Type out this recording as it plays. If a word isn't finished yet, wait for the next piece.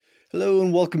Hello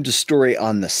and welcome to Story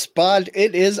on the Spot.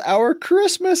 It is our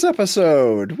Christmas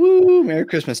episode. Woo! Merry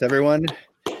Christmas, everyone.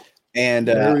 And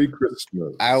Merry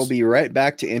Christmas. I'll be right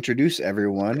back to introduce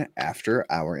everyone after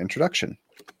our introduction.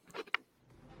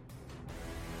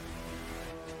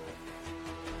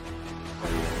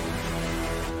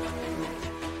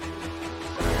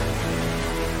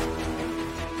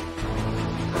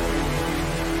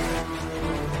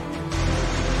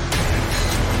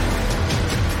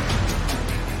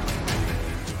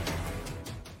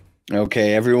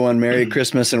 Okay, everyone, Merry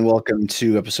Christmas and welcome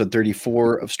to episode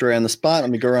 34 of Story on the Spot. Let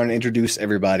me go around and introduce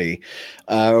everybody.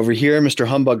 Over here, Mr.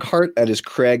 Humbug Hart, that is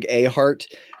Craig A. Hart.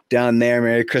 Down there,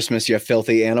 Merry Christmas, you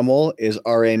filthy animal, is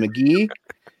R.A. McGee.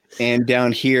 And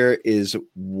down here is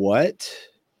what?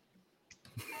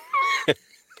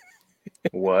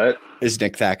 What? Is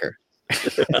Nick Thacker.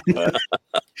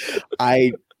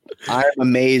 I'm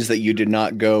amazed that you did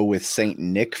not go with Saint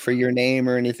Nick for your name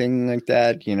or anything like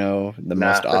that. You know,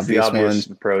 most obvious one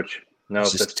approach. No,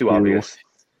 that's too obvious.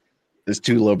 It's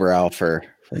too lowbrow for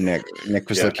Nick. Nick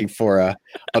was looking for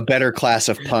a better class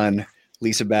of pun.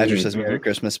 Lisa Badger says, Merry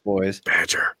Christmas, boys.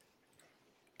 Badger.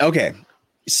 Okay.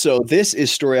 So this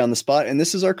is Story on the Spot, and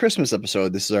this is our Christmas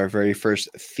episode. This is our very first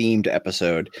themed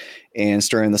episode. And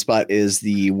Story on the Spot is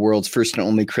the world's first and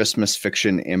only Christmas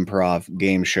fiction improv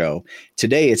game show.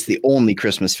 Today, it's the only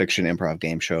Christmas fiction improv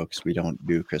game show because we don't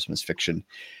do Christmas fiction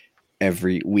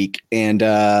every week. And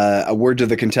a word to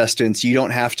the contestants, you don't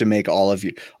have to make all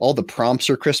the prompts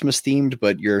are Christmas themed,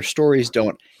 but your stories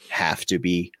don't have to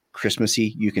be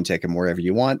Christmassy. You can take them wherever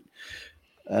you want.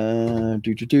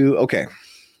 Okay.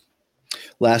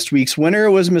 Last week's winner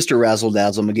was Mr. Razzle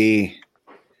Dazzle McGee.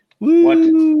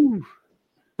 Woo!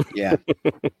 What? Yeah.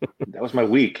 That was my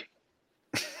week.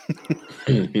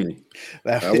 that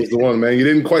was the one, man. You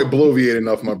didn't quite bloviate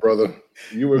enough, my brother.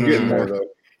 You were getting there, though.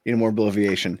 Need more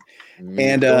bloviation.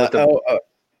 And go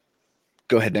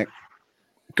ahead, Nick.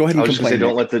 Go ahead and complain.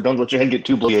 Don't let your head get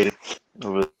too bloviated.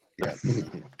 Yeah,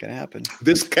 gonna happen.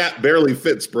 This cap barely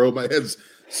fits, bro. My head's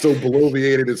so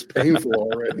bloviated, it's painful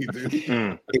already,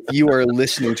 dude. If you are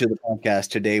listening to the podcast,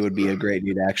 today would be a great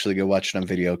day to actually go watch it on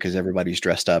video because everybody's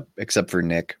dressed up except for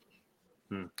Nick.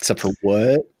 Except for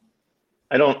what?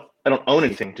 I don't own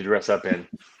anything to dress up in.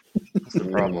 That's the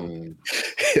problem.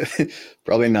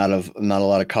 Probably not a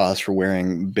lot of cause for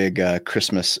wearing big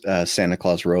Christmas Santa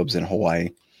Claus robes in Hawaii.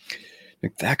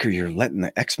 Nick Thacker, you're letting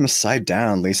the Xmas side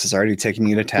down. Lisa's already taking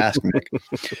you to task, Nick.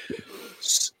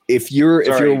 If you're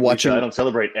watching, Lisa, I don't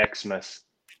celebrate Xmas.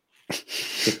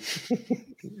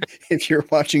 If you're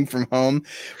watching from home,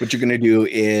 what you're going to do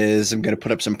is I'm going to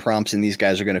put up some prompts, and these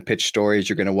guys are going to pitch stories.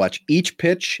 You're going to watch each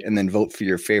pitch and then vote for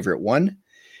your favorite one.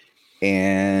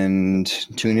 And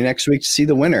tune in next week to see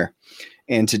the winner.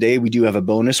 And today we do have a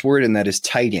bonus word, and that is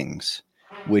tidings,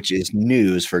 which is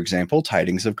news. For example,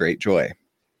 tidings of great joy.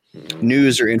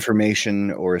 News or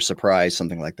information or a surprise,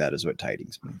 something like that is what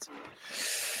tidings means.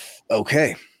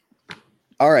 Okay.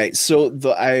 All right. So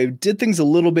I did things a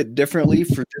little bit differently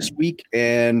for this week.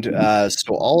 And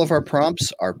so all of our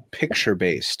prompts are picture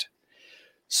based.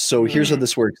 So here's how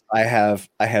this works. I have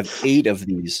 8 of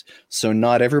these. So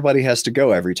not everybody has to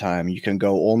go every time. You can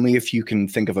go only if you can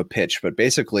think of a pitch. But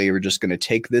basically, we're just going to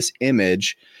take this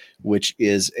image, which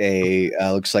is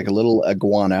looks like a little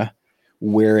iguana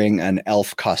wearing an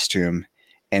elf costume,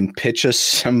 and pitch us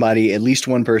somebody, at least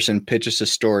one person, pitch us a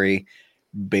story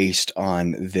based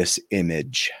on this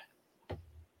image.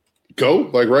 Go,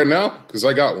 like right now? Because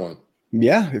I got one.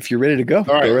 Yeah, if you're ready to go.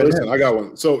 All right, listen, I got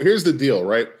one. So here's the deal,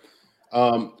 right?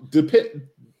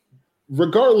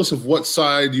 Regardless of what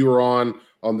side you are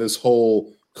on this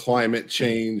whole climate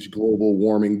change, global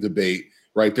warming debate,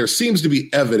 right? There seems to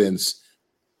be evidence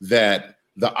that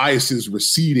the ice is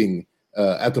receding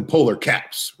at the polar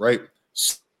caps, right?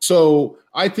 So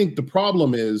I think the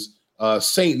problem is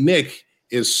Saint Nick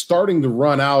is starting to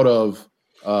run out of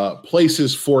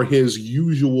places for his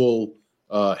usual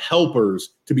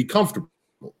helpers to be comfortable.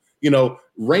 You know,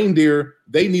 reindeer,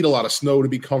 they need a lot of snow to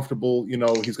be comfortable. You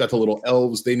know, he's got the little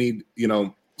elves. They need,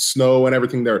 snow and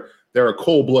everything. They're a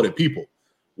cold-blooded people.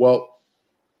 Well,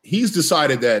 he's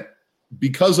decided that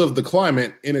because of the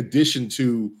climate, in addition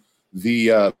to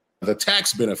the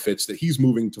tax benefits, that he's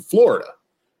moving to Florida,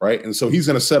 right? And so he's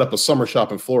going to set up a summer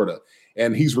shop in Florida,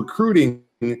 and he's recruiting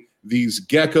these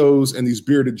geckos and these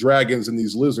bearded dragons and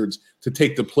these lizards to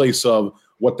take the place of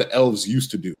what the elves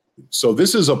used to do. So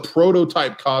this is a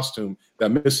prototype costume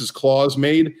that Mrs. Claus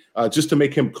made just to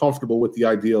make him comfortable with the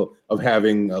idea of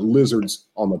having lizards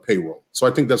on the payroll. So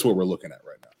I think that's what we're looking at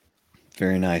right now.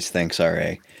 Very nice. Thanks,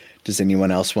 R.A. Does anyone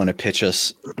else want to pitch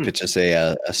us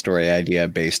a story idea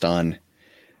based on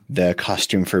the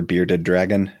costume for Bearded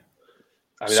Dragon?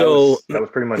 I mean, that was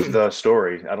pretty much the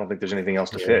story. I don't think there's anything else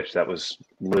to pitch. That was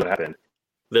what happened.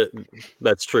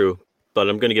 That's true, but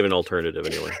I'm going to give an alternative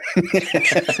anyway.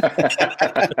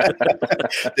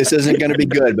 This isn't going to be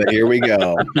good, but here we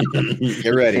go.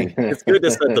 Get ready. It's good to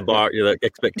set the bar, the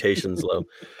expectations low.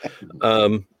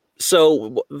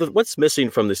 So what's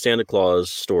missing from the Santa Claus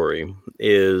story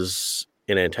is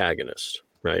an antagonist,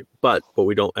 right? But what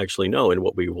we don't actually know, and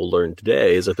what we will learn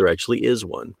today, is that there actually is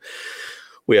one.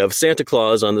 We have Santa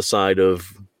Claus on the side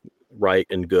of right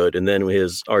and good, and then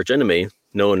his archenemy,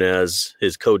 known as,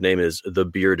 his code name is the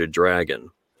Bearded Dragon.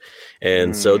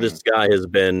 And so this guy has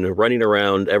been running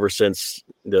around ever since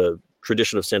the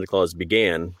tradition of Santa Claus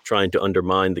began, trying to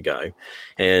undermine the guy.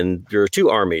 And there are two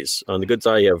armies. On the good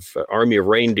side, you have an army of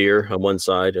reindeer on one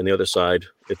side, and the other side,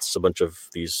 it's a bunch of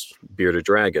these bearded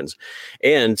dragons.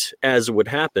 And as would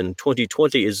happen,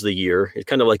 2020 is the year. It's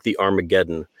kind of like the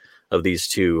Armageddon of these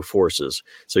two forces.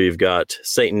 So you've got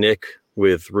Saint Nick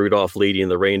with Rudolph leading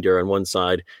the reindeer on one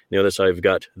side. On the other side, you've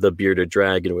got the bearded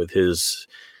dragon with his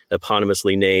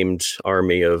eponymously named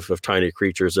army of tiny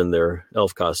creatures in their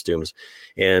elf costumes.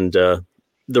 And the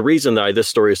reason that this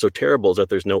story is so terrible is that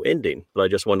there's no ending. But I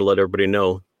just want to let everybody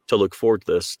know to look forward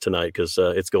to this tonight, because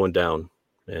it's going down.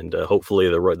 And hopefully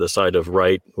the side of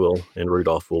right and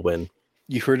Rudolph will win.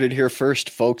 You heard it here first,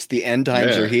 folks. The end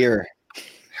times are here.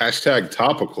 Hashtag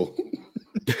topical.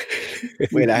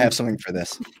 Wait, I have something for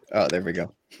this. Oh, there we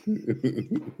go.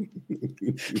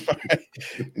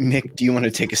 Nick, do you want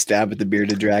to take a stab at the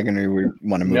bearded dragon, or we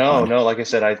want to move on? No. Like I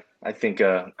said, I think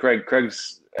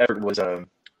Craig's effort was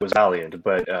valiant,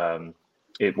 but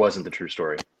it wasn't the true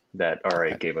story that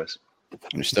R8 gave us.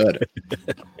 Understood.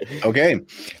 Okay,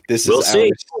 we'll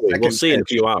see. We'll see in a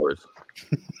few hours.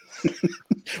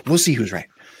 We'll see who's right.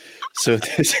 So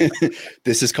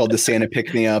this is called the Santa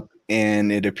Pick Me Up, and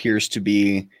it appears to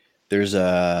be it's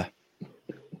a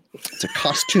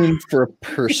costume for a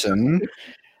person.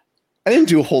 I didn't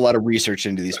do a whole lot of research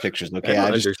into these pictures. Okay,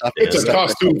 it's a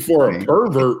costume for a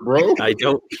pervert, bro. I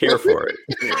don't care for it.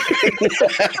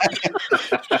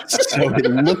 So it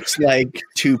looks like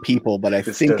two people, but I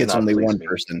think it's only one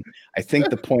person. I think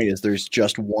the point is there's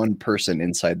just one person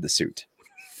inside the suit.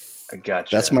 I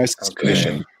gotcha. That's my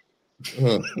suspicion.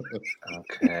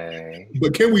 Okay.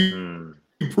 But can we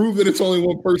prove that it's only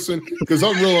one person? Because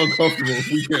I'm real uncomfortable if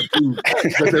we can't prove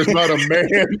that there's not a man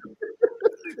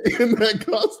in that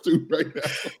costume right now.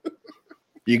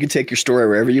 You can take your story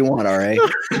wherever you want, RA.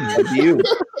 Up to you.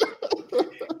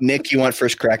 Nick, you want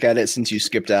first crack at it since you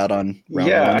skipped out on round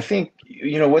one? I think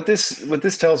what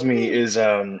this tells me is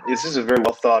this is a very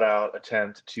well thought out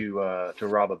attempt to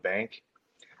rob a bank.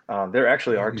 There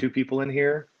actually are two people in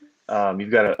here.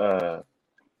 You've got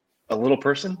a little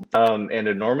person and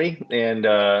a normie,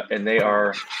 and they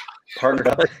are partnered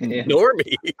up.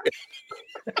 Normie.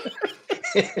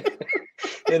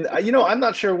 And I'm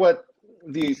not sure what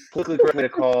the politically correct way to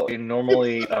call a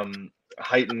normally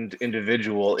heightened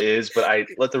individual is, but I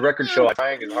let the record show I'm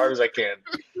trying as hard as I can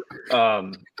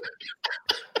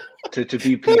to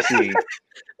be PC.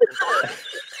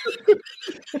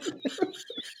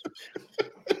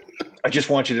 I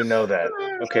just want you to know that.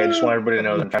 Okay, I just want everybody to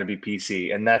know that I'm trying to be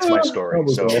PC, and that's my story.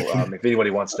 So if anybody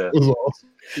wants to. All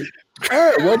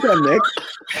right, well done, Nick.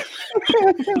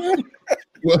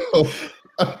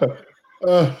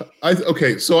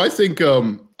 So I think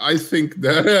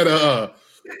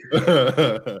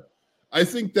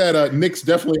that Nick's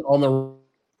definitely on the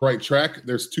right track.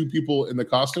 There's two people in the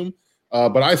costume,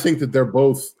 but I think that they're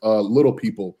both little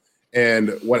people.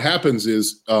 And what happens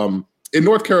is in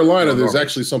North Carolina, there's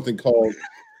actually something called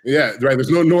there's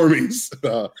no normies.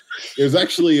 There's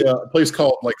actually a place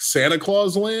called like Santa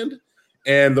Claus Land.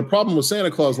 And the problem with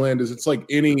Santa Claus Land is it's like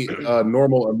any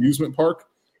normal amusement park.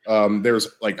 There's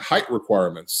like height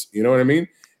requirements, you know what I mean?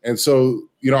 And so,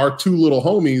 our two little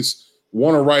homies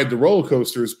want to ride the roller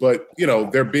coasters, but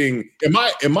they're being, in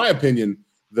my opinion,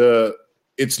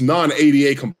 it's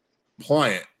non-ADA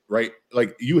compliant, right?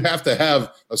 Like you have to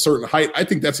have a certain height. I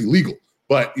think that's illegal,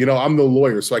 but I'm no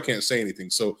lawyer, so I can't say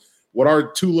anything. So what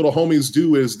our two little homies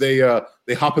do is they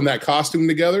hop in that costume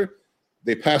together.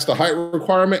 They pass the height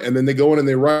requirement, and then they go in and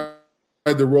they ride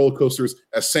the roller coasters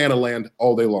at Santa Land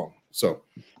all day long. So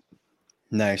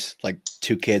nice, like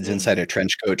two kids inside a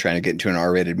trench coat trying to get into an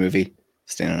R-rated movie,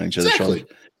 standing on each other's shoulders.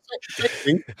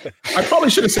 I probably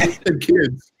should have said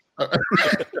kids.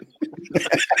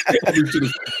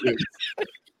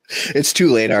 It's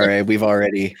too late, RA. We've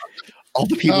already all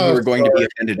the people who are going to be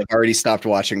offended have already stopped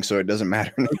watching, so it doesn't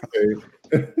matter now.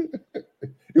 Okay.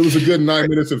 It was a good 9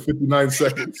 minutes and 59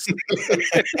 seconds.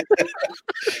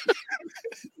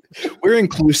 we're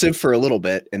inclusive for a little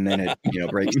bit, and then it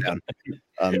breaks down.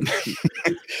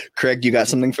 Craig, you got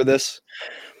something for this?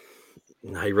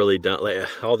 I really don't. Like,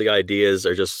 all the ideas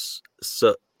are just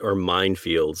or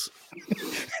minefields.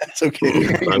 That's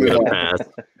okay. I'm gonna pass.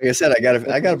 Like I said,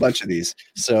 I got a bunch of these,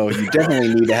 so you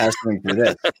definitely need to have something for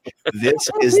this. This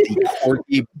is the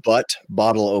Corgi Butt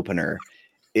bottle opener.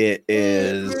 It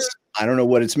is, I don't know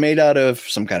what it's made out of,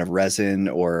 some kind of resin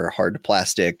or hard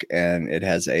plastic, and it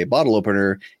has a bottle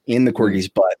opener in the Corgi's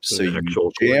butt. So you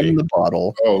jam the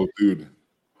bottle. Oh, dude.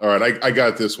 All right, I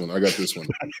got this one. All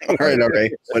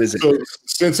right. What is it? So,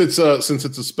 since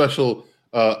it's a special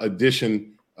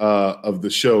edition of the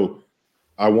show,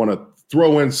 I want to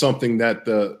throw in something that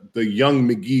the young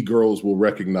McGee girls will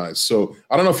recognize. So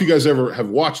I don't know if you guys ever have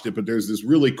watched it, but there's this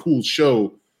really cool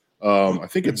show. I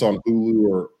think it's on Hulu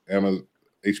or Amazon,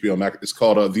 HBO Max. It's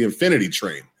called The Infinity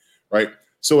Train, right?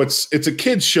 So it's a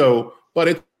kids show, but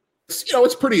it's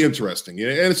it's pretty interesting, and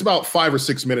it's about 5 or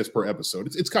 6 minutes per episode.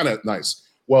 It's kind of nice.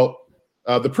 Well,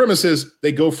 the premise is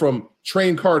they go from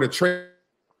train car to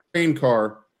train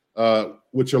car,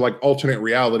 which are like alternate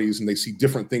realities, and they see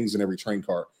different things in every train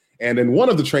car. And in one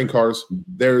of the train cars,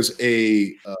 there's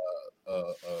a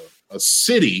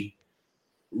city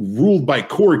ruled by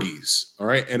corgis, all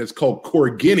right? And it's called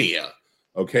Corginia,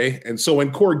 okay? And so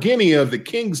in Corginia, the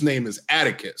king's name is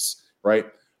Atticus, right?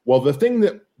 Well, the thing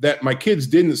that my kids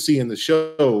didn't see in the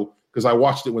show, because I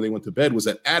watched it when they went to bed, was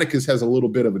that Atticus has a little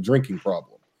bit of a drinking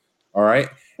problem, all right?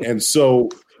 And so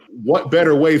what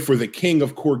better way for the king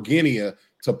of Corginia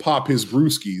to pop his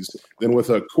brewskis than with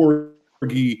a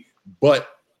Corgi butt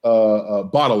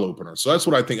bottle opener? So that's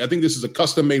what I think. I think this is a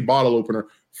custom-made bottle opener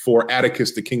for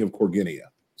Atticus, the king of Corginia.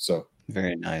 So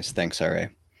very nice. Thanks, RA.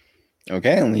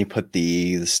 Okay, let me put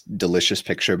this delicious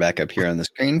picture back up here on the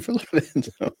screen for a little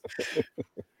bit. So,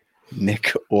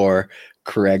 Nick or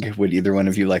Craig, would either one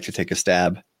of you like to take a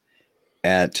stab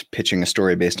at pitching a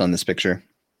story based on this picture?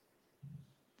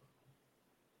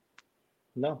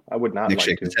 No, I would not. Nick like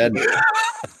shake to. his head.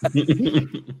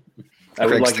 I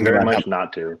would like very much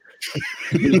not to.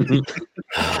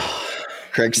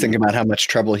 Craig's thinking about how much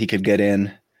trouble he could get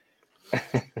in.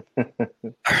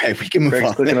 All right, we can move Craig's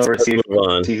on. clicking over to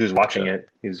see who's watching it.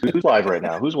 Who's live right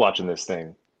now? Who's watching this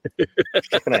thing?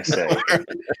 What can I say?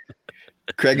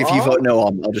 Craig, if you vote no,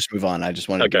 I'll just move on. I just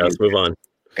want to. Okay, let's move on.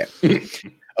 Okay.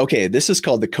 Okay, this is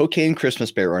called the Cocaine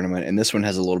Christmas Bear Ornament, and this one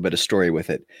has a little bit of story with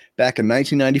it. Back in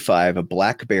 1995, a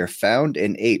black bear found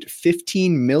and ate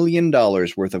 $15 million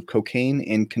worth of cocaine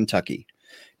in Kentucky.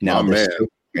 Now,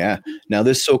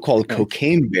 this so-called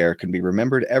cocaine bear can be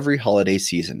remembered every holiday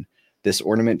season. This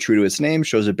ornament, true to its name,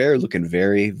 shows a bear looking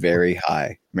very, very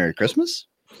high. Merry Christmas?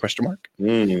 Question mark.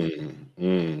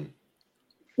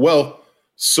 Well,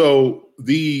 so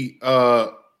the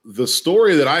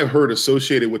story that I've heard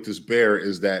associated with this bear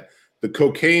is that the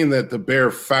cocaine that the bear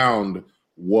found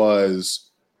was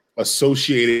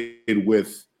associated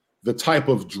with the type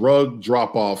of drug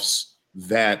drop-offs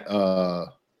that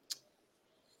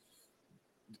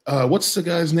what's the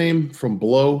guy's name from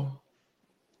Blow?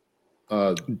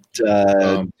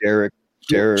 Derek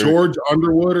George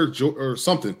Underwood or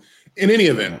something. In any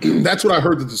event, that's what I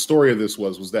heard that the story of this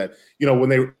was that,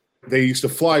 when they used to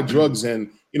fly drugs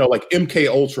in, like MK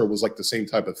Ultra was like the same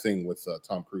type of thing with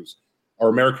Tom Cruise, or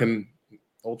American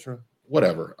Ultra,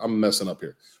 whatever. I'm messing up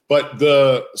here. But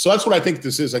so that's what I think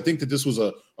this is. I think that this was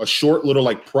a short little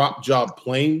like prop job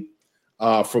plane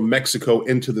from Mexico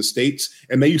into the States.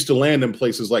 And they used to land in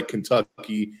places like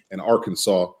Kentucky and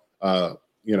Arkansas,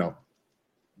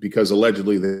 because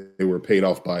allegedly they were paid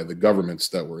off by the governments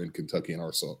that were in Kentucky and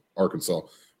Arkansas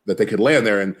that they could land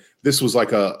there. And this was like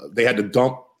they had to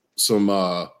dump some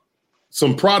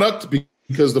product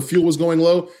because the fuel was going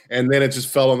low, and then it just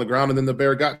fell on the ground, and then the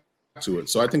bear got to it.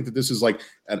 So I think that this is like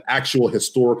an actual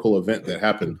historical event that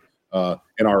happened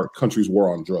in our country's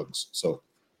war on drugs. So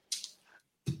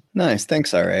nice.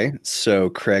 Thanks, RA. So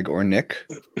Craig or Nick,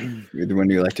 either one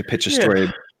of you like to pitch a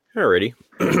story? Alrighty.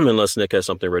 Unless Nick has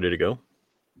something ready to go.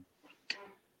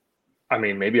 I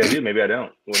mean, maybe I do, maybe I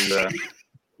don't.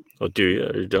 Oh, do you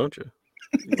or don't you?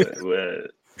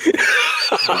 What?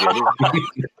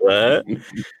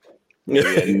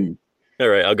 All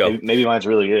right, I'll go. Maybe mine's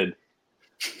really good.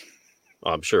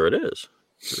 I'm sure it is.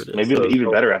 Maybe it'll be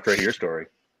even better after I hear your story.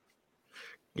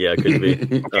 Yeah, it could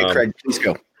be. Okay, Craig, please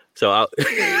go. So I'm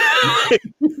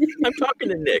talking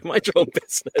to Nick. Mind your own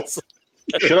business.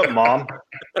 Shut up, Mom.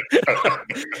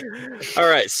 All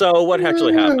right. So what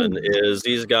actually happened is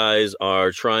these guys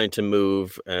are trying to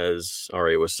move, as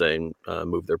Ari was saying,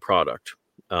 move their product.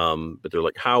 But they're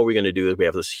like, how are we going to do this? We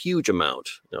have this huge amount,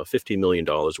 $15 million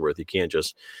worth. You can't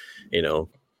just,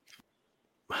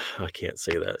 I can't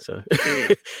say that. So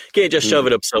can't just shove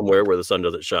it up somewhere where the sun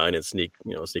doesn't shine and sneak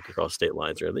across state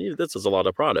lines or anything. This is a lot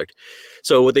of product.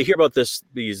 So when they hear about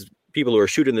these people who are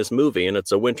shooting this movie, and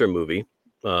it's a winter movie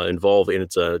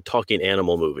it's a talking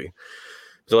animal movie.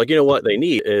 So like, you know what they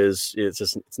need is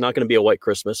it's not going to be a white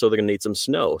Christmas, so they're going to need some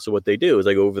snow. So what they do is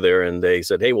they go over there and they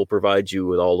said, hey, we'll provide you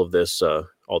with all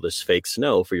this fake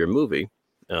snow for your movie.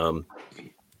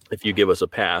 If you give us a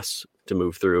pass to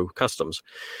move through customs.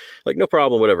 Like, no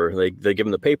problem, whatever. They give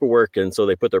them the paperwork, and so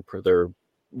they put their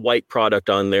white product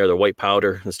on there, their white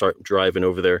powder, and start driving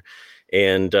over there.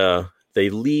 And they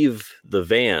leave the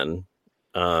van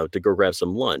to go grab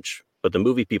some lunch. But the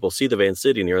movie people see the van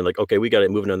sitting here and like, okay, we got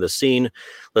it moving on the scene.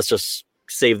 Let's just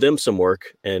save them some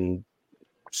work and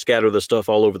scatter the stuff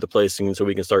all over the place so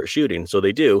we can start shooting. So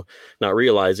they do, not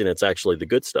realizing it's actually the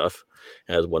good stuff,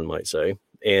 as one might say.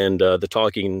 And the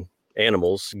talking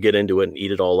animals get into it and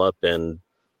eat it all up, and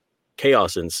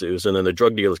chaos ensues. And then the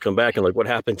drug dealers come back and like, what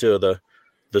happened to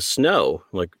the snow?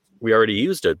 Like, we already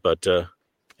used it, but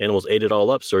animals ate it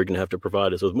all up, so you're going to have to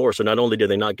provide us with more. So not only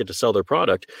did they not get to sell their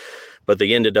product, but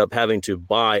they ended up having to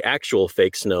buy actual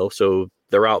fake snow. So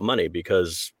they're out money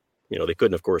because, they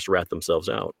couldn't, of course, rat themselves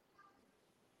out.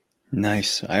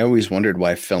 Nice. I always wondered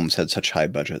why films had such high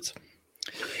budgets.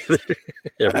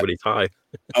 Everybody's high.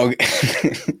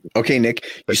 Okay. Okay,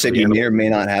 Nick, you said you may or may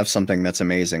not have something that's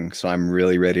amazing. So I'm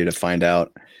really ready to find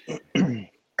out.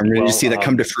 I'm ready to see that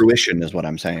come to fruition is what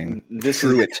I'm saying. This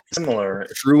is similar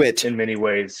in many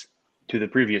ways to the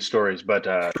previous stories, but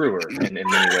truer in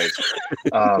many ways.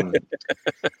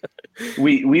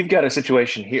 We've got a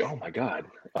situation here. Oh my God.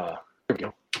 There we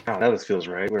go. Oh, now this feels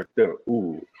right.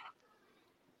 Ooh.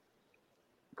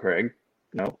 Craig?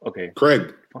 No? Okay.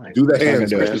 Craig, fine. Do the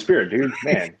hands. Christmas spirit, dude.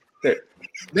 Man.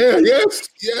 There, yes.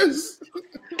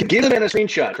 Give them a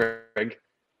screenshot, Craig.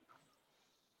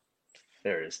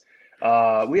 There it is.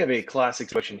 We have a classic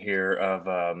situation here of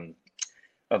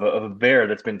a bear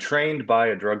that's been trained by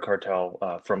a drug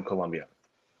cartel from Colombia.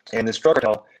 And this drug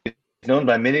cartel is known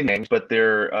by many names, but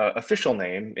their official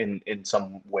name in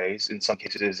some ways, in some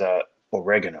cases, is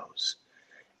Oreganos.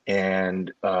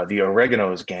 And the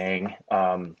Oreganos gang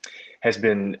has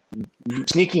been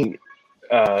sneaking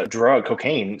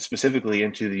cocaine specifically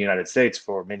into the United States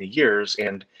for many years,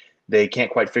 and they can't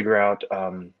quite figure out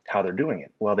how they're doing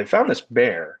it. Well, they found this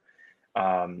bear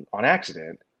on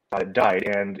accident. It died,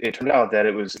 and it turned out that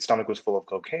its stomach was full of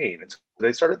cocaine. And so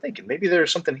they started thinking maybe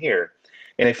there's something here,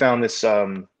 and they found this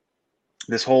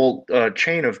this whole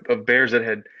chain of bears that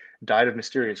had died of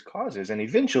mysterious causes. And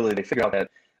eventually, they figured out that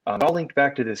it all linked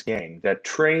back to this gang that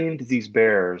trained these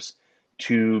bears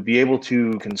to be able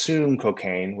to consume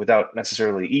cocaine without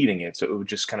necessarily eating it, so it would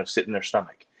just kind of sit in their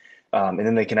stomach, and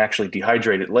then they can actually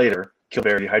dehydrate it later, kill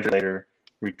bear, dehydrate later,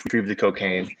 retrieve the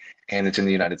cocaine, and it's in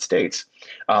the United States.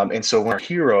 And so when our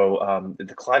hero,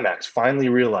 the climax, finally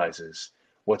realizes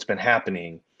what's been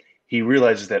happening, he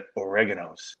realizes that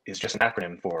Oreganos is just an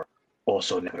acronym for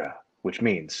Oso Negra, which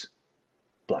means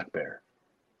black bear.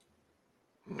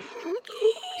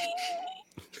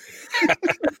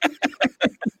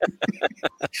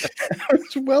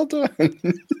 Well done.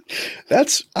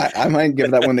 I might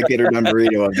give that one the Get Her Done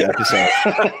burrito of the episode.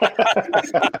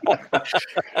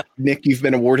 Nick, you've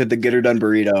been awarded the Get Her Done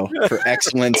burrito for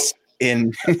excellence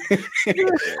in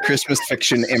Christmas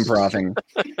fiction improving.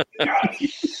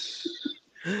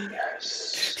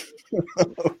 Yes.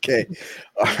 Okay.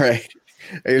 All right.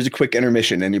 Here's a quick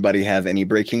intermission. Anybody have any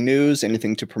breaking news?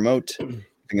 Anything to promote? Anything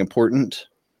important?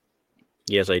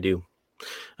 Yes, I do.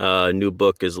 New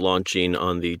book is launching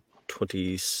on the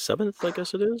 27th, I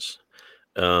guess it is.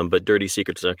 But Dirty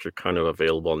Secrets is actually kind of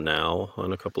available now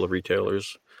on a couple of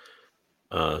retailers.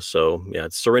 So yeah,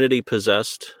 it's Serenity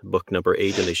Possessed, book number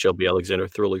 8 in the Shelby Alexander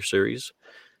thriller series.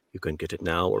 You can get it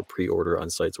now or pre-order on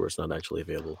sites where it's not actually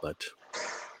available, but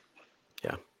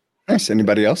yeah. Nice.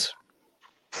 Anybody else?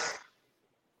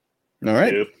 All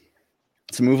right. Yep.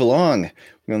 Let's move along.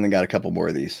 We only got a couple more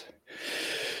of these.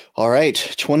 All right.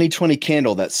 2020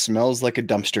 candle that smells like a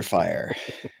dumpster fire.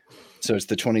 So it's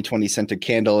the 2020 scented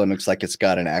candle, and looks like it's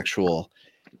got an actual,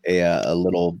 a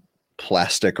little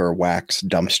plastic or wax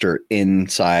dumpster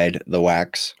inside the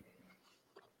wax.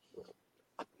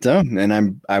 So,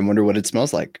 and I wonder what it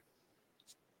smells like.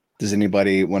 Does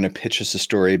anybody want to pitch us a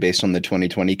story based on the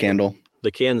 2020 candle?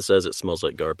 The can says it smells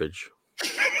like garbage.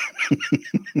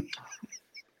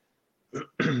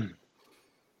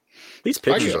 These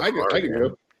pictures I can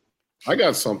go. I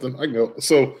got something. I can go.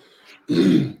 So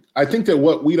I think that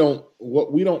what we don't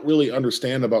really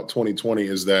understand about 2020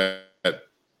 is that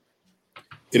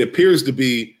it appears to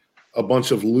be a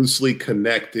bunch of loosely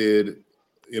connected,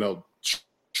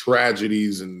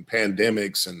 tragedies and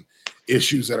pandemics and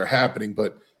issues that are happening,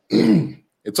 but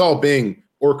it's all being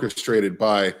orchestrated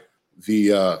by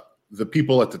the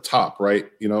people at the top, right?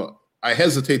 You know, I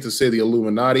hesitate to say the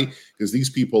Illuminati because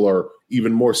these people are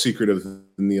even more secretive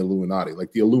than the Illuminati.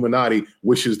 Like the Illuminati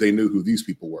wishes they knew who these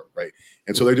people were, right?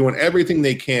 And so they're doing everything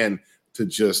they can to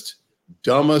just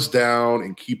dumb us down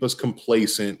and keep us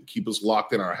complacent, keep us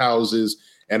locked in our houses.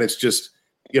 And it's just,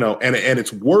 you know, and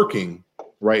it's working,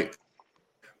 right?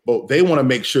 But they want to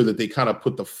make sure that they kind of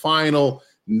put the final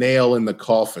nail in the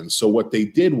coffin. So what they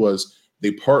did was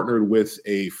they partnered with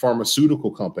a pharmaceutical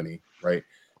company, right,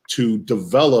 to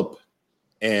develop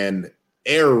and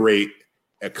aerate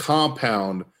a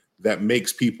compound that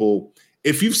makes people.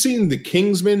 If you've seen The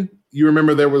Kingsman, you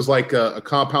remember there was like a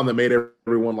compound that made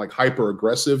everyone like hyper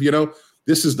aggressive. You know,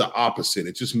 this is the opposite.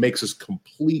 It just makes us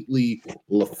completely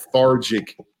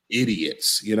lethargic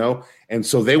idiots. You know, and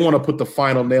so they want to put the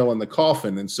final nail in the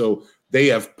coffin, and so they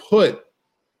have put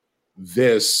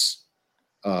this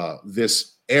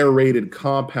aerated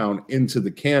compound into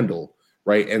the candle.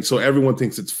 Right. And so everyone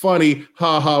thinks it's funny.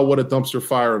 Ha ha, what a dumpster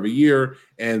fire of a year.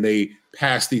 And they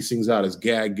pass these things out as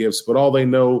gag gifts. But all they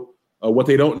know, what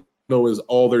they don't know is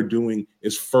all they're doing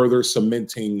is further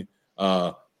cementing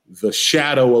the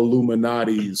shadow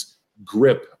Illuminati's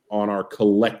grip on our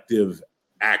collective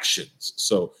actions.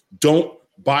 So don't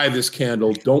buy this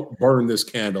candle. Don't burn this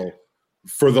candle.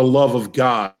 For the love of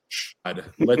God,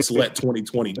 let's let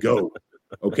 2020 go.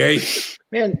 Okay?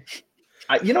 Man.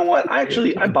 You know what? I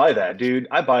buy that, dude.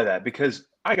 I buy that because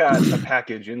I got a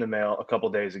package in the mail a couple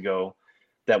days ago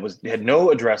that had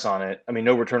no address on it. I mean,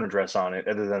 no return address on it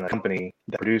other than the company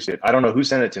that produced it. I don't know who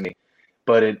sent it to me,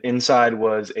 but inside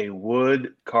was a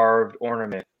wood carved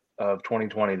ornament of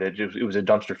 2020 it was a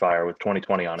dumpster fire with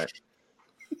 2020 on it.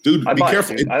 Dude, be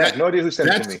careful. I have no idea who sent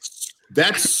it to me.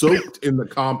 That's soaked in the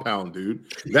compound, dude.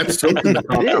 That's soaked in the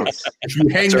compound. If you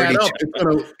hang that up,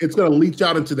 it's gonna leach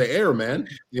out into the air, man.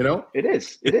 You know? It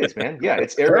is, man. Yeah,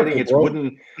 it's aerating.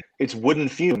 It's wooden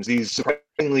fumes. These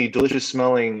surprisingly delicious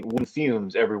smelling wooden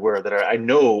fumes everywhere that I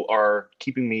know are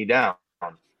keeping me down.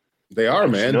 They are,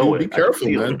 man. Dude, be careful,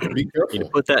 man. Be careful. You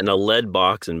put that in a lead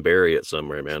box and bury it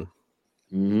somewhere, man.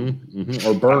 Mm-hmm, mm-hmm.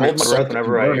 Or burn it. I hold my breath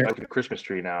whenever I put a Christmas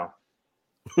tree now.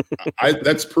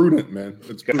 That's prudent, man.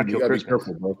 It's good. You gotta be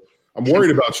careful, bro. I'm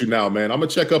worried about you now, man. I'm gonna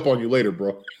check up on you later,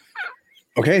 bro.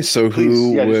 Okay, so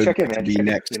who would check in, man. be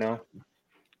next? You know,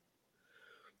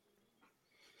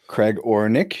 Craig or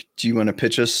Nick? Do you want to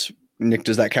pitch us? Nick,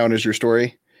 does that count as your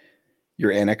story?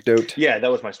 Your anecdote? Yeah,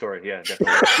 that was my story. Yeah,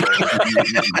 definitely.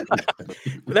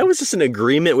 That was just an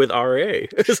agreement with RA.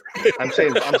 I'm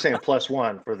saying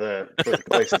 +1 for the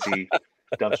complacency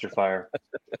dumpster fire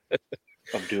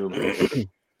of doom.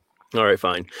 All right,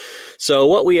 fine. So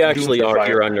what we actually are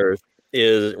here on Earth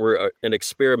is we're an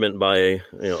experiment by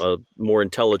a more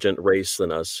intelligent race than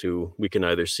us, who we can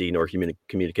neither see nor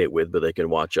communicate with, but they can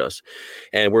watch us,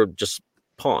 and we're just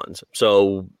pawns.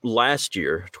 So last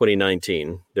year,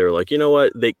 2019, they're like, you know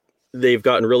what? They've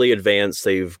gotten really advanced.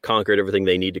 They've conquered everything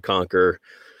they need to conquer.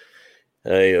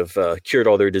 They have cured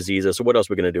all their diseases. So what else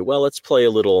are we going to do? Well, let's play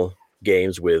a little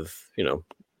games with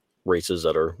races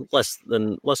that are less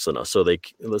than us. So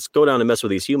let's go down and mess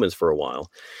with these humans for a while.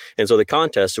 And so the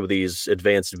contest with these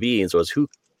advanced beings was who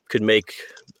could make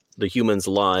the humans'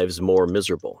 lives more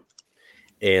miserable.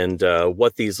 And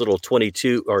what these little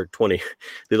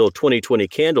 2020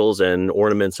 candles and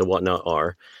ornaments and whatnot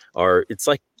are it's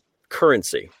like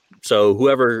currency. So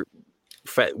whoever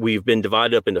we've been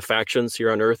divided up into factions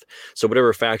here on Earth. So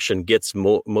whatever faction gets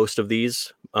most of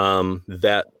these,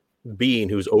 that being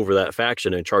who's over that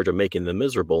faction in charge of making them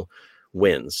miserable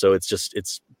wins. So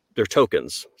they're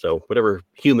tokens. So whatever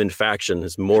human faction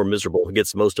is more miserable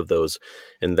gets most of those,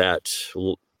 and that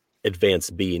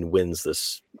advanced being wins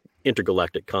this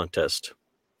intergalactic contest.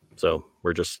 So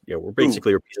we're just we're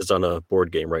basically pieces on a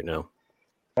board game right now.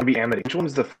 I want to be Amity. Which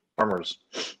one's the farmers?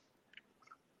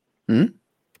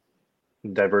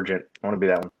 Divergent. I want to be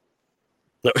that one.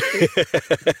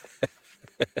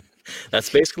 That's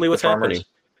basically what's happening.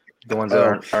 The ones that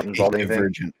aren't involved in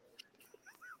anything.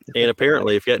 And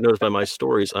apparently, if you hadn't noticed by my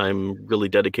stories, I'm really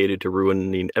dedicated to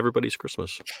ruining everybody's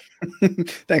Christmas.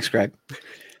 Thanks, Craig.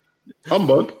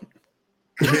 Humbug.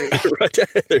 Right,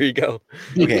 there you go.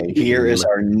 Okay, here is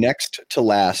our next to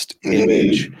last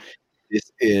image.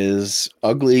 This is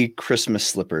ugly Christmas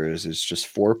slippers. It's just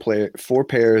four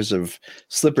pairs of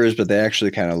slippers, but they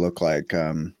actually kind of look like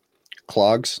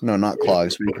clogs. No, not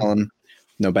clogs. What do you call them?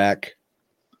 No back.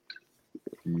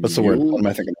 What's the word? What am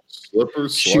I thinking?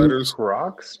 Slippers, sliders,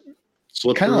 Crocs.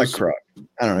 Kind of like Croc.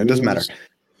 I don't know. It doesn't matter. It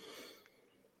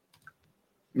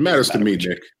matters to me,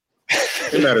 Nick.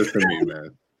 It matters to me, man.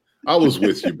 I was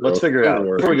with you, bro. Let's figure it Don't out.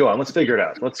 worry. Before we go on, let's figure it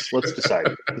out. Let's decide.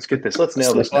 Let's get this. Let's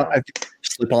nail this down.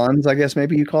 Slip-ons, I guess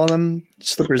maybe you call them.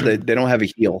 Slippers, they don't have a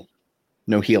heel.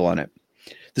 No heel on it.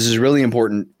 This is really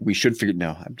important. We should figure.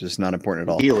 No, I'm just not important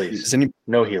at all. Heelys.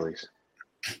 No Heelys.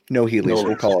 No Heelys.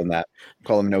 We'll call them that.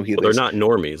 Call them no Heelys. Well, they're not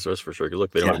normies, that's for sure.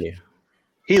 Look, they don't have any.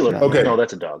 Heeler. Okay. No,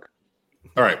 that's a dog.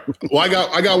 All right. Well,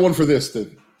 I got one for this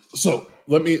then. So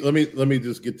let me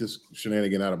just get this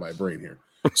shenanigan out of my brain here.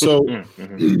 So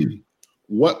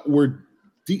what we're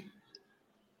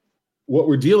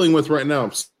dealing with right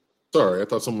now. Sorry, I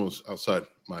thought someone was outside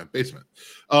my basement.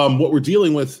 What we're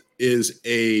dealing with is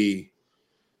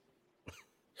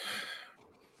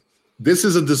this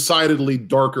is a decidedly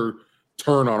darker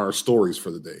turn on our stories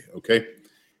for the day. Okay.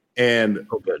 And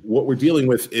what we're dealing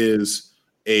with is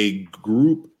a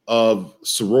group of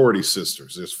sorority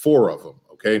sisters. There's 4 of them.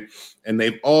 Okay. And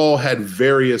they've all had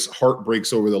various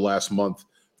heartbreaks over the last month.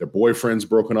 Their boyfriends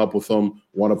broken up with them.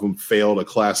 One of them failed a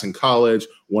class in college.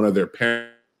 One of their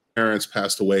parents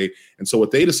passed away. And so what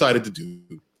they decided to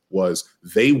do was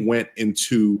they went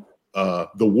into the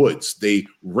woods. They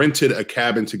rented a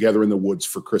cabin together in the woods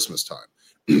for Christmas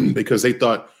time because they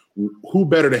thought, who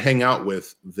better to hang out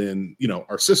with than,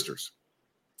 our sisters.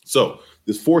 So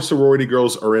these 4 sorority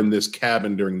girls are in this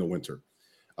cabin during the winter,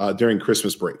 during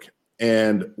Christmas break.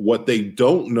 And what they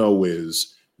don't know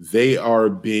is they are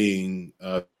being,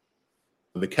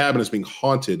 the cabin is being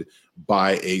haunted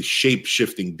by a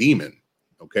shape-shifting demon.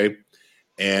 Okay.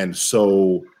 And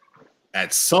so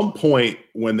at some point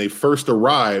when they first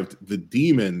arrived, the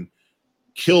demon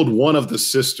killed one of the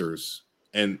sisters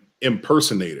and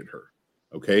impersonated her.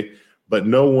 Okay. But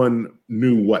no one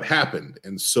knew what happened.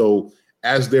 And so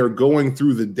as they're going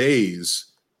through the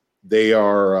days, they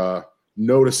are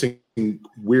noticing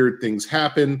weird things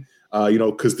happen,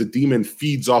 because the demon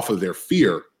feeds off of their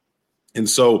fear. And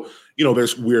so,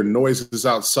 there's weird noises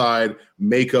outside,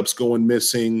 makeup's going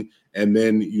missing. And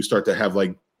then you start to have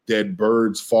like dead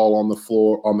birds fall on the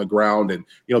floor, on the ground. And,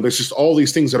 there's just all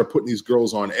these things that are putting these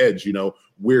girls on edge,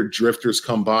 weird drifters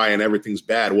come by and everything's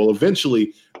bad. Well,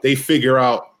 eventually they figure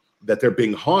out that they're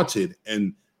being haunted.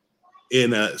 And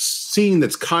in a scene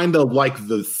that's kind of like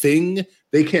The Thing,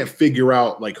 they can't figure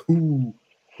out like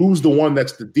who's the one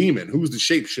that's the demon, who's the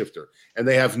shapeshifter. And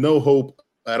they have no hope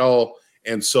at all.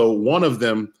 And so one of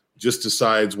them just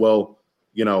decides, well,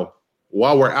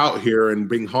 while we're out here and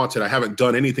being haunted, I haven't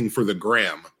done anything for the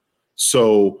gram.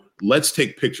 So let's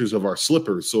take pictures of our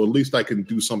slippers. So at least I can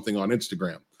do something on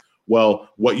Instagram. Well,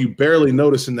 what you barely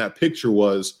noticed in that picture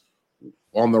was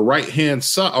on the right-hand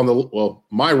side,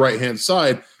 my right-hand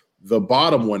side, the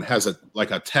bottom one has a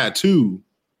tattoo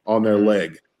on their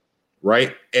leg,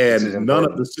 right? And none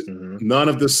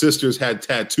of the sisters had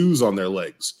tattoos on their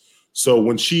legs. So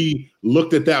when she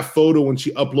looked at that photo, when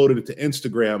she uploaded it to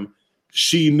Instagram,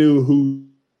 she knew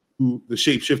who the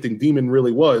shape-shifting demon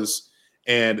really was,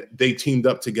 and they teamed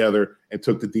up together and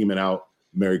took the demon out.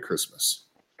 Merry Christmas.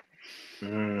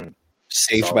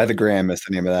 Saved by the Gram is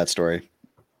the name of that story.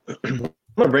 I'm going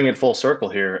to bring it full circle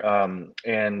here.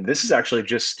 And this is actually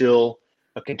just still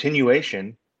a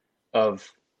continuation of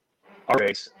our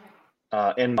race.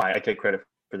 I take credit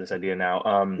for this idea now.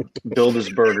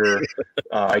 Bilderberger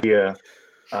idea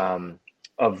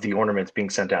of the ornaments being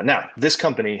sent out. Now, this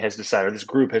company has decided, this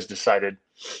group has decided,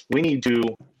 we need to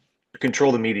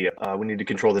control the media. We need to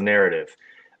control the narrative.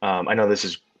 I know this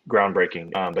is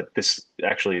groundbreaking, but this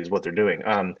actually is what they're doing.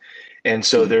 And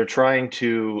so they're trying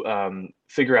to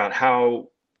figure out how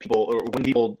people, or when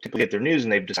people typically get their news,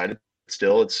 and they've decided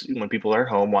still it's when people are at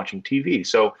home watching TV.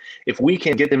 So if we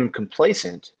can get them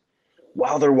complacent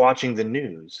while they're watching the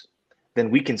news, then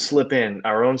we can slip in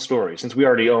our own story. Since we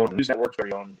already own news networks,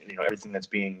 we already own everything that's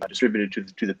being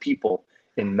distributed to the people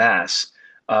in mass.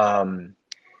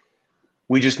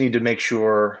 We just need to make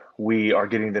sure we are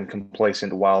getting them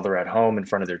complacent while they're at home in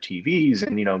front of their TVs,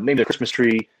 and maybe the Christmas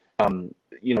tree.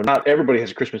 Not everybody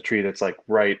has a Christmas tree that's like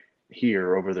right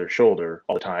here over their shoulder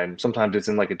all the time. Sometimes it's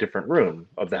in like a different room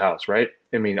of the house, right?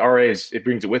 I mean, RAs, it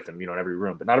brings it with them, in every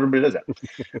room, but not everybody does that.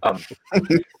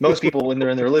 Most people, when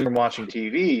they're in their living room watching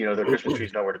TV, their Christmas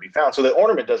tree's nowhere to be found. So the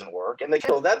ornament doesn't work, and they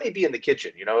feel that may be in the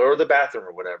kitchen, or the bathroom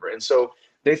or whatever. And so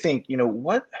they think,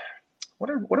 what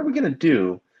are we going to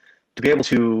do to be able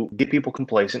to get people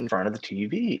complacent in front of the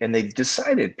TV? And they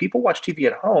decided people watch TV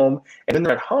at home, and when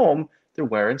they're at home, they're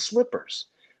wearing slippers.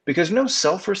 Because no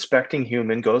self-respecting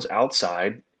human goes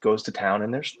outside, goes to town in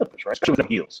their slippers, right? Especially with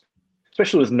heels,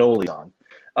 especially with nollies on.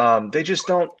 They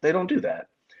don't do that.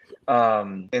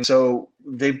 And so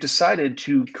they've decided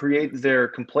to create their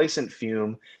complacent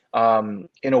fume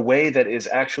in a way that is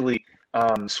actually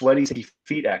sweaty, sticky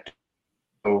feet activity.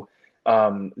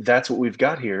 that's what we've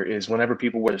got here is whenever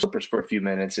people wear their slippers for a few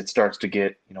minutes, it starts to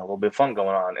get, a little bit of funk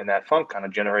going on. And that funk kind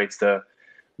of generates the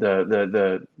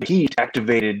heat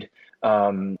activated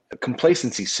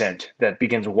complacency scent that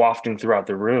begins wafting throughout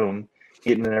the room,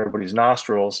 getting in everybody's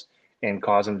nostrils and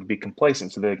cause them to be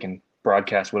complacent so they can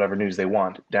broadcast whatever news they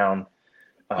want down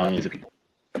to the people.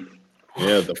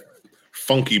 Yeah, the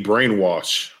funky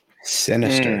brainwash.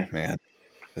 Sinister, man.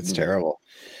 That's terrible.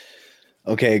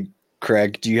 Okay,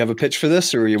 Craig, do you have a pitch for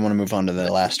this, or you want to move on to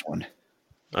the last one?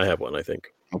 I have one, I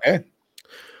think. Okay.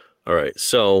 All right.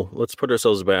 So let's put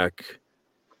ourselves back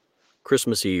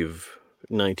Christmas Eve,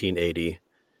 1980,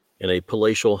 in a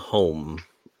palatial home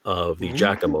of the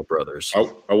Giacomo brothers.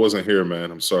 I wasn't here,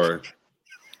 man. I'm sorry.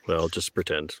 Well, just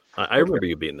pretend. I remember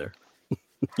you being there.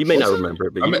 You may not remember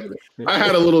it, but I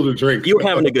had a little to drink. You were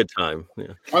having a good time.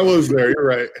 Yeah. I was there. You're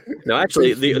right. No,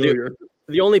 actually,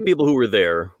 the only people who were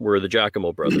there were the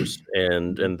Giacomo brothers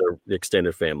and their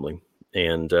extended family.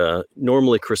 And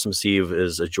normally Christmas Eve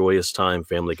is a joyous time.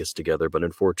 Family gets together. But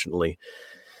unfortunately,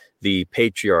 the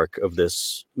patriarch of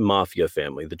this mafia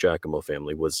family, the Giacomo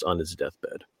family, was on his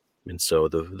deathbed. And so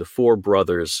the four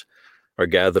brothers are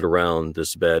gathered around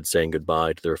this bed saying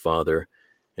goodbye to their father.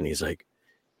 And he's like,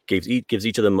 gives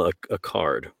each of them a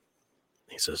card.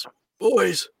 He says,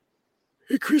 "Boys,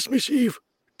 at Christmas Eve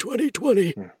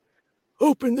 2020,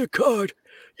 open the card.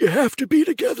 You have to be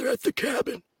together at the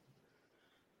cabin."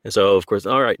 And so, of course,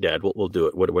 all right, Dad, we'll do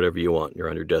it. Whatever you want. You're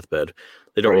on your deathbed.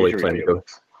 They don't really plan to go.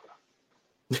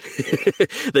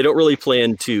 They don't really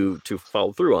plan to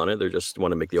follow through on it. They just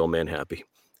want to make the old man happy.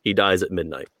 He dies at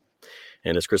midnight,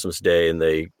 and it's Christmas Day, and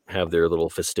they have their little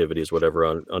festivities, whatever,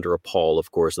 under a pall,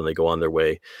 of course, and they go on their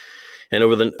way. And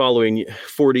over the following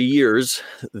 40 years,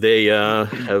 they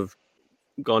have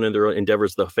gone in their own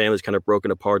endeavors. The family's kind of broken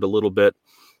apart a little bit.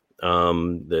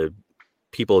 The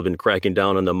people have been cracking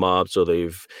down on the mob, so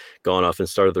they've gone off and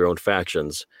started their own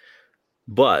factions.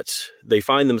 But they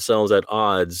find themselves at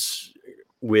odds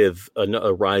with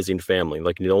a rising family.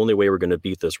 Like, the only way we're going to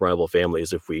beat this rival family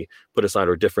is if we put aside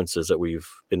our differences that we've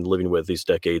been living with these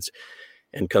decades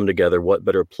and come together. What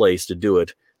better place to do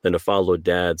it than to follow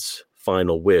Dad's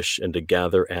final wish and to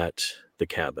gather at the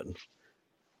cabin?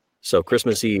 So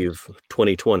Christmas Eve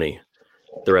 2020,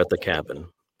 they're at the cabin,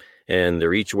 and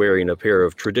they're each wearing a pair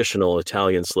of traditional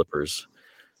Italian slippers,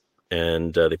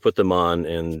 and they put them on,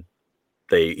 and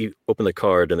they open the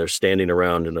card, and they're standing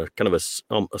around in a kind of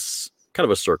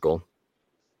a circle.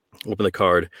 Open the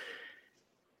card,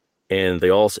 and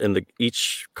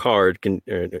each card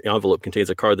envelope contains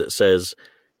a card that says,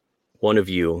 "One of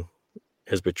you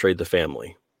has betrayed the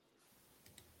family."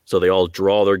 So they all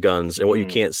draw their guns, and what you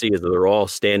can't see is that they're all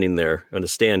standing there in a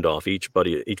standoff.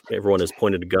 Everyone has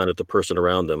pointed a gun at the person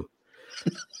around them.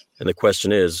 And the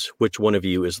question is, which one of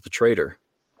you is the traitor?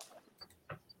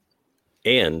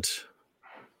 And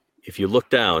if you look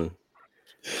down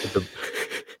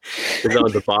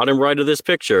on the bottom right of this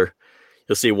picture,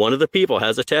 you'll see one of the people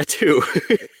has a tattoo.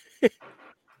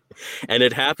 And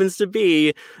it happens to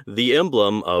be the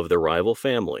emblem of the rival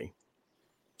family.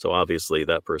 So obviously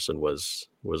that person was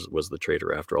the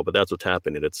traitor after all. But that's what's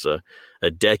happening. It's a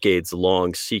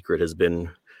decades-long secret has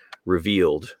been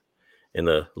revealed in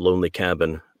the lonely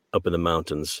cabin up in the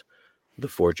mountains, the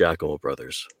four Giacomo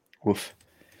brothers. Oof.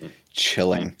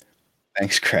 Chilling.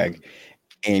 Thanks, Craig.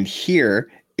 And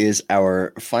here is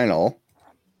our final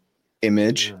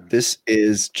image. This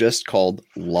is just called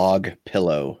Log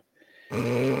Pillow.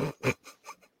 Nope.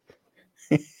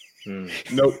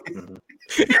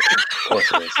 Of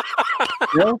course it is.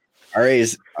 No?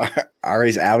 RA's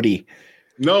outie.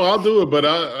 No, I'll do it, but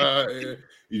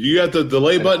you got the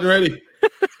delay button ready?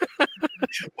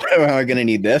 What am I going to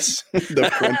need this?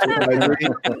 The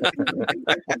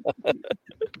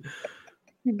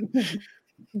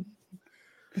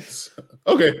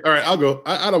Okay, all right, I'll go.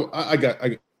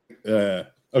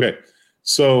 Okay.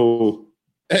 So,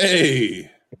 hey,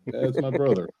 that's my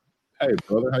brother. Hey,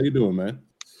 brother, how you doing, man?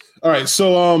 All right,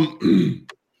 so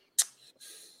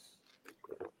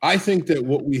I think that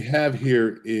what we have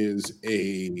here is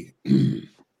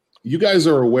you guys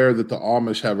are aware that the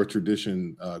Amish have a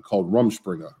tradition called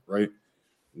Rumspringa, right?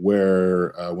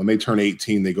 Where when they turn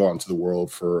 18, they go out into the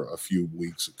world for a few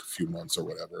weeks, a few months or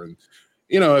whatever. And,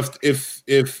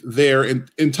 if they're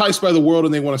enticed by the world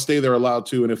and they want to stay, they're allowed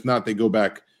to. And if not, they go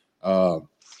back,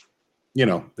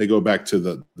 they go back to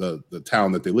the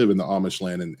town that they live in, the Amish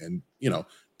land, and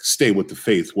stay with the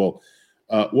faith. Well,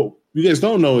 what you guys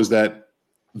don't know is that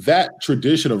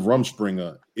tradition of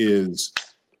Rumspringa is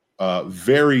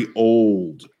very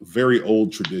old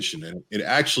tradition, and it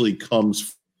actually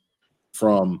comes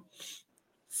from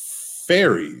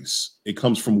fairies. It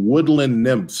comes from woodland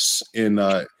nymphs in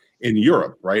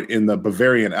Europe, right, in the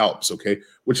Bavarian Alps, okay,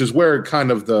 which is where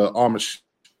kind of the Amish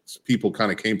people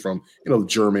kind of came from,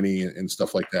 Germany and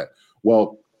stuff like that.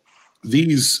 Well,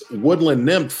 these woodland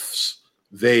nymphs,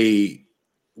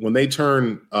 when they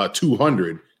turn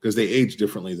 200, because they age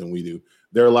differently than we do,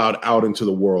 they're allowed out into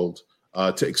the world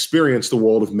to experience the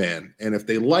world of man. And if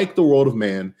they like the world of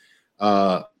man,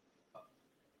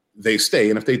 they stay.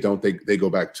 And if they don't, they go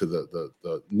back to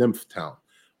the nymph town.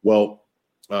 Well,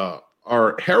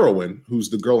 our heroine, who's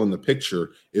the girl in the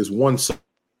picture, is one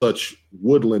such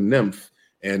woodland nymph.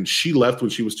 And she left when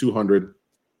she was 200.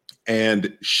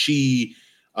 And she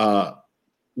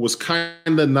was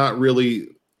kind of not really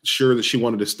sure that she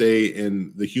wanted to stay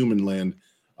in the human land.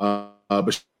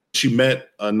 But she met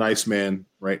a nice man,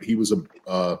 right? He was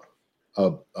a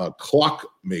clock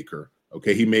maker.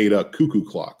 Okay, he made cuckoo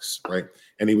clocks, right?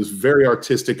 And he was very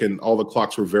artistic, and all the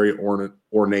clocks were very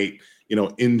ornate,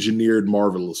 engineered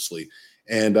marvelously.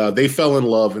 And they fell in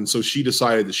love, and so she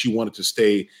decided that she wanted to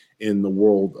stay in the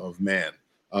world of man.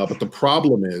 But the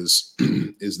problem is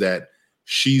that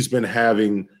she's been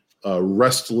having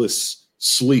restless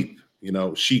sleep.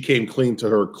 She came clean to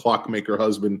her clockmaker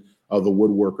husband, the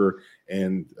woodworker,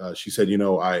 and she said,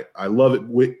 I love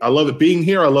it. I love it being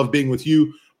here. I love being with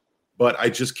you, but I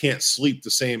just can't sleep the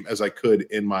same as I could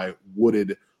in my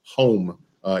wooded home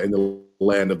in the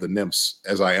land of the nymphs,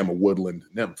 as I am a woodland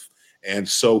nymph. And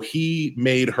so he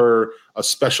made her a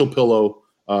special pillow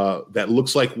that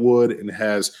looks like wood and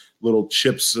has little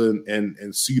chips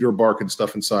and cedar bark and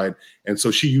stuff inside. And so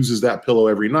she uses that pillow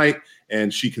every night,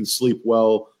 and she can sleep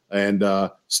well and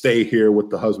stay here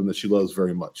with the husband that she loves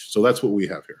very much. So that's what we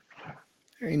have here.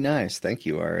 Very nice. Thank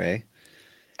you, R.A.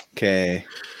 Okay,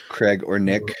 Craig or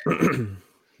Nick?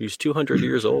 He's 200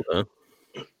 years old, huh?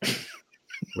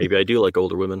 Maybe I do like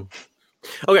older women.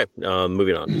 Okay,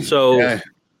 moving on. So,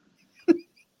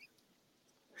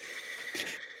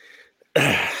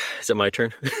 is it my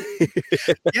turn?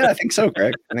 Yeah, I think so,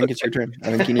 Craig. I think it's your turn.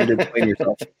 I think you need to explain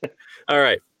yourself. All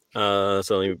right. So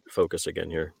let me focus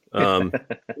again here.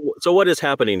 So what is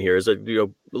happening here is that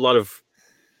a lot of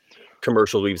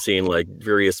commercials we've seen, like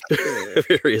various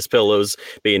pillows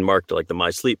being marked, like the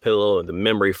My Sleep pillow and the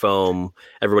memory foam.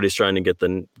 Everybody's trying to get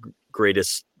the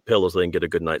greatest pillows so they can get a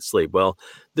good night's sleep. Well,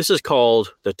 this is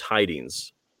called the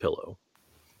Tidings pillow,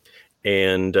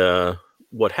 and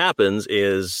what happens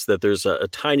is that there's a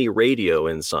tiny radio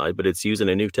inside, but it's using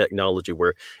a new technology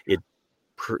where it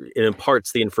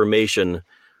imparts the information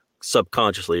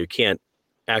subconsciously. You can't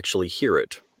actually hear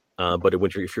it. But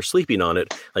if you're sleeping on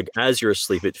it, like as you're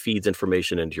asleep, it feeds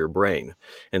information into your brain.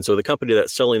 And so the company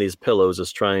that's selling these pillows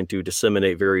is trying to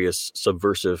disseminate various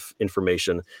subversive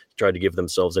information to try to give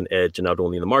themselves an edge, and not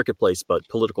only in the marketplace, but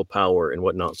political power and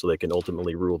whatnot, so they can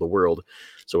ultimately rule the world.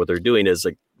 So what they're doing is,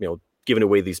 giving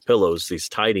away these pillows, these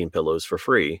tiding pillows, for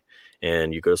free.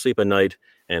 And you go to sleep at night,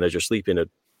 and as you're sleeping, it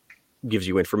gives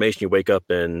you information. You wake up,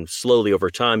 and slowly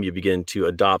over time, you begin to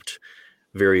adopt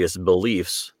various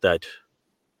beliefs that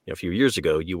a few years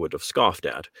ago you would have scoffed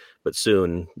at. But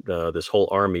soon this whole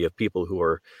army of people who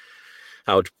are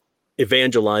out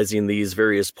evangelizing these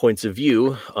various points of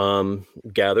view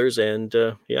gathers, and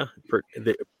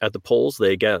at the polls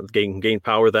they gain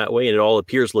power that way, and it all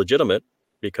appears legitimate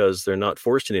because they're not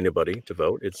forcing anybody to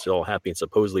vote. It's all happening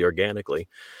supposedly organically,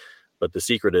 but the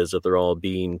secret is that they're all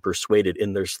being persuaded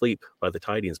in their sleep by the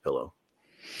Tidings pillow.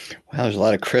 Wow, there's a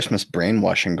lot of Christmas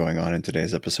brainwashing going on in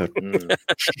today's episode.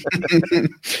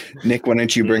 Nick, why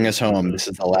don't you bring us home? This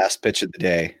is the last pitch of the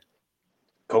day.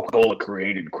 Coca-Cola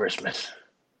created Christmas.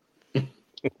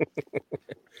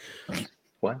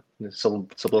 What?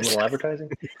 Subliminal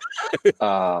advertising?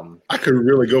 I could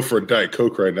really go for a Diet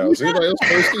Coke right now. Is anybody else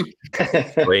thirsty?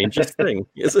 Strangest thing.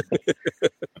 Yes.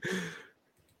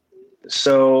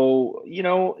 So,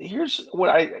 here's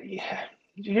what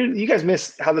you guys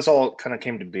missed how this all kind of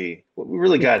came to be. What we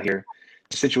really got here,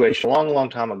 the situation a long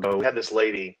time ago. We had this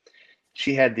lady.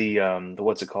 She had the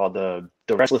what's it called, the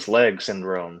restless leg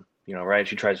syndrome. Right?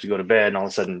 She tries to go to bed, and all of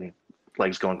a sudden, the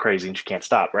leg's going crazy, and she can't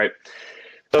stop. Right?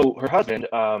 So her husband,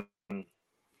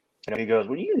 he goes,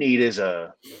 "What you need is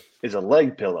a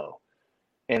leg pillow,"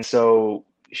 and so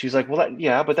she's like, "Well,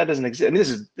 but that doesn't exist." And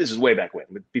this is way back when,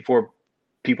 before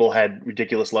people had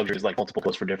ridiculous luxuries like multiple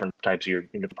pillows for different types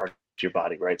of different parts of your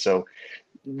body, right? So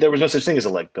there was no such thing as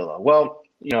a leg pillow. Well,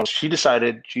 she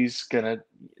decided she's gonna,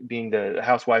 being the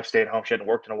housewife, stay at home. She hadn't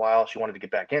worked in a while. She wanted to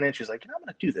get back in it. She's like, I'm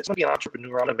gonna do this. I'm gonna be an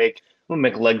entrepreneur. I'm gonna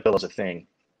make leg pillows a thing.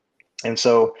 And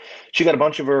so she got a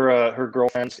bunch of her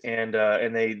girlfriends, and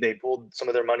they pulled some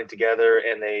of their money together,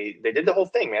 and they did the whole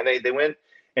thing, man. They went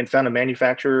and found a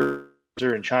manufacturer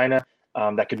in China.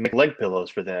 that could make leg pillows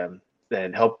for them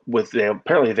and help with.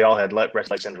 Apparently, they all had restless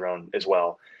leg syndrome as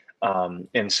well,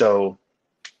 and so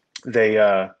they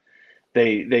got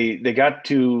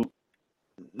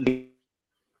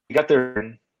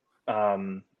their.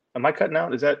 Am I cutting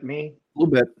out? Is that me? A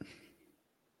little bit.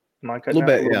 Am I cutting out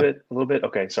a little bit?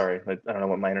 Okay, sorry. I don't know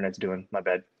what my internet's doing. My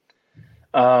bad.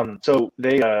 So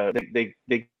they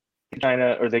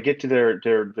get to their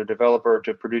developer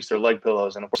to produce their leg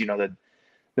pillows, and of course,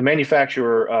 the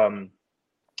manufacturer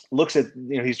looks at,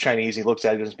 he's Chinese. He looks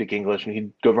at it, doesn't speak English, and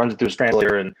he runs it through his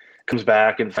translator and comes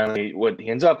back, and finally, what he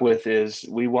ends up with is,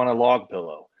 we want a log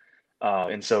pillow,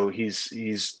 and so he's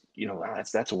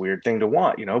that's a weird thing to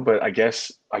want, but I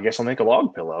guess I'll make a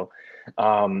log pillow,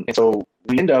 and so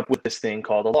we end up with this thing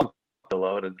called a log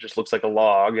pillow, and it just looks like a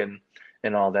log and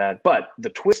all that. But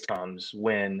the twist comes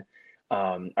when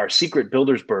our secret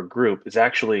Bildersberg group is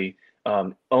actually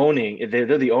owning.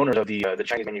 They're the owners of the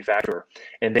Chinese manufacturer,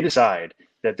 and they decide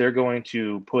that they're going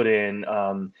to put in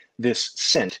this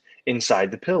scent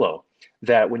inside the pillow.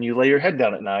 That when you lay your head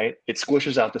down at night, it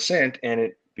squishes out the scent and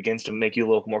it begins to make you a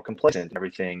little more complacent and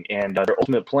everything. And their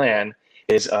ultimate plan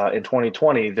is in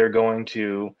 2020 they're going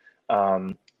to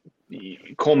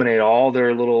culminate all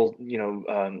their little,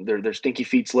 their stinky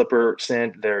feet slipper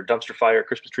scent, their dumpster fire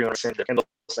Christmas tree owner scent, their candle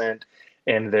scent,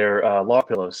 and their log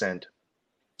pillow scent,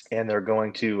 and they're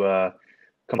going to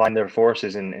combine their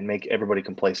forces and make everybody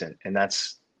complacent. And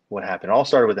that's what happened. It all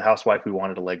started with the housewife who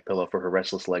wanted a leg pillow for her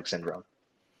restless leg syndrome.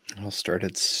 It all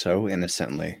started so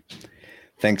innocently.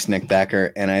 Thanks, Nick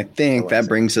Backer. And I think that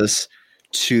brings us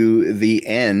to the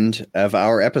end of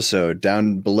our episode.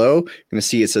 Down below, you're going to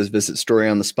see it says visit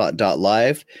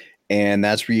storyonthespot.live, and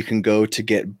that's where you can go to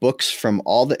get books from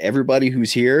everybody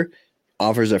who's here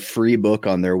offers a free book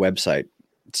on their website.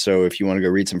 So if you want to go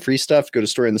read some free stuff, go to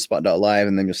storyonthespot.live,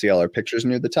 and then you'll see all our pictures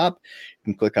near the top. You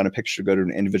can click on a picture to go to an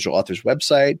individual author's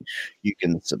website. You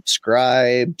can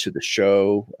subscribe to the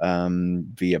show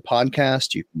via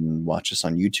podcast. You can watch us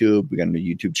on YouTube. We got a new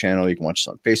YouTube channel. You can watch us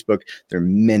on Facebook. There are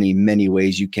many, many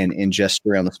ways you can ingest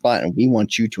Story on the Spot, and we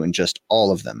want you to ingest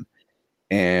all of them.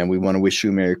 And we want to wish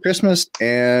you Merry Christmas.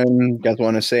 And you guys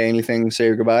want to say anything? Say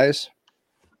your goodbyes.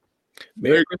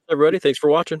 Merry Christmas, everybody. Thanks for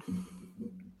watching.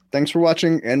 Thanks for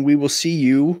watching, and we will see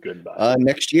you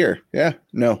next year. Yeah,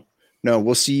 no,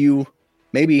 we'll see you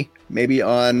maybe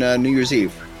on New Year's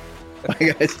Eve.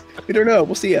 Bye, guys. We don't know.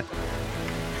 We'll see you.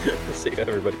 See you,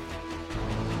 everybody.